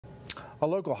A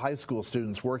local high school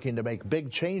student's working to make big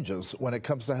changes when it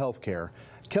comes to health care.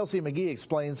 Kelsey McGee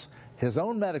explains his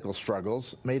own medical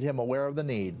struggles made him aware of the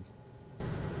need.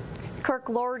 Kirk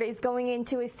Lord is going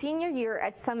into his senior year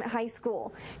at Summit High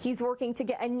School. He's working to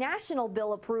get a national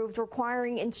bill approved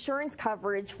requiring insurance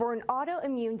coverage for an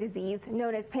autoimmune disease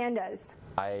known as PANDAS.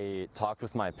 I talked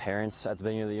with my parents at the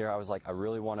beginning of the year. I was like, I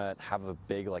really want to have a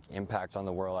big impact on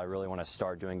the world. I really want to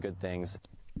start doing good things.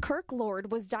 Kirk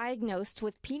Lord was diagnosed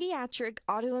with pediatric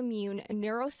autoimmune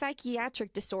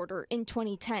neuropsychiatric disorder in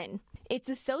 2010. It's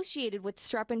associated with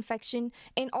strep infection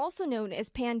and also known as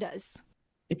PANDAS.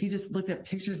 If you just looked at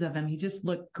pictures of him, he just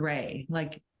looked gray.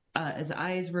 His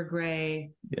eyes were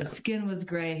gray, His skin was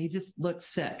gray. He just looked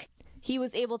sick. He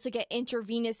was able to get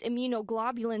intravenous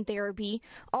immunoglobulin therapy,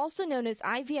 also known as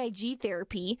IVIG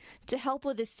therapy, to help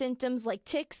with his symptoms like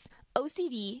tics,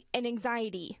 OCD, and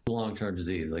anxiety. Long-term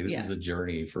disease, this is a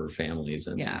journey for families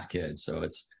and these kids. So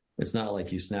it's not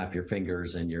like you snap your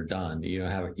fingers and you're done. You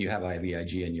have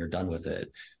IVIG and you're done with it.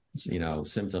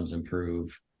 Symptoms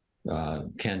improve.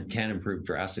 Can improve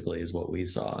drastically is what we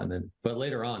saw, but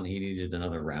later on he needed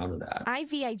another round of that.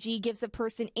 IVIG gives a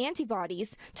person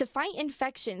antibodies to fight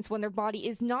infections when their body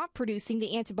is not producing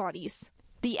the antibodies.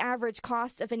 The average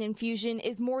cost of an infusion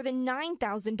is more than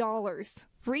 $9,000.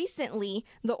 Recently,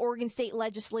 the Oregon State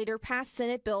Legislature passed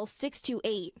Senate Bill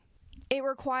 628. It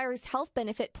requires health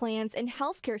benefit plans and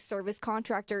healthcare service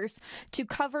contractors to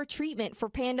cover treatment for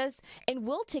PANDAS and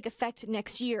will take effect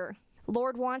next year.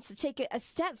 Lord wants to take it a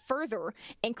step further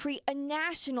and create a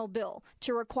national bill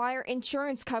to require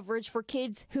insurance coverage for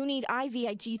kids who need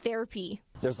IVIG therapy.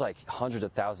 There's hundreds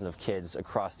of thousands of kids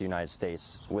across the United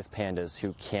States with PANDAS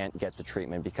who can't get the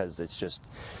treatment because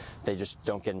they just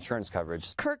don't get insurance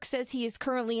coverage. Kirk says he is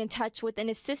currently in touch with an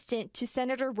assistant to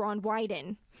Senator Ron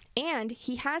Wyden, and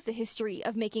he has a history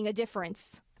of making a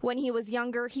difference. When he was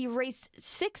younger, he raised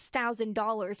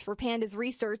 $6,000 for PANDAS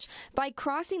research by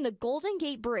crossing the Golden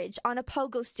Gate Bridge on a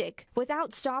pogo stick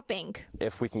without stopping.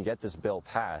 If we can get this bill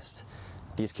passed,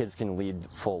 these kids can lead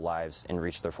full lives and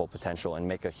reach their full potential and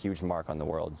make a huge mark on the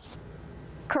world.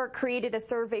 Kirk created a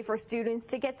survey for students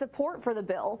to get support for the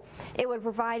bill. It would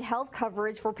provide health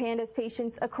coverage for PANDAS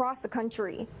patients across the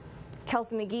country.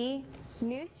 Kelsey McGee,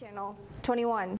 News Channel 21.